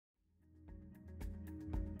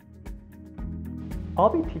I'll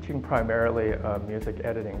be teaching primarily a music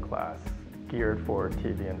editing class geared for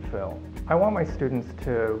TV and film. I want my students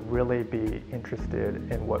to really be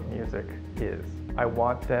interested in what music is. I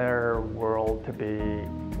want their world to be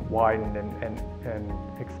widened and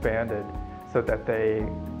expanded so that they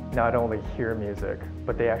not only hear music,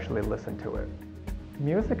 but they actually listen to it.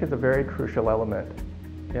 Music is a very crucial element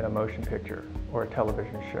in a motion picture or a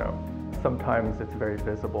television show. Sometimes it's very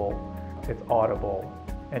visible, it's audible,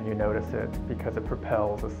 and you notice it because it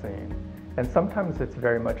propels a scene. And sometimes it's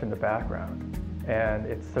very much in the background, and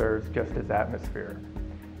it serves just as atmosphere.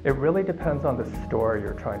 It really depends on the story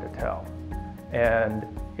you're trying to tell. And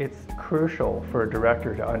it's crucial for a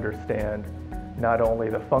director to understand not only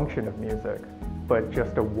the function of music, but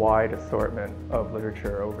just a wide assortment of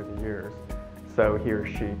literature over the years, so he or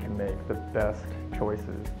she can make the best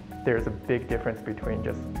choices. There's a big difference between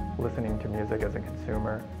just listening to music as a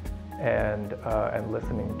consumer and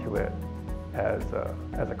listening to it as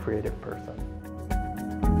a creative person.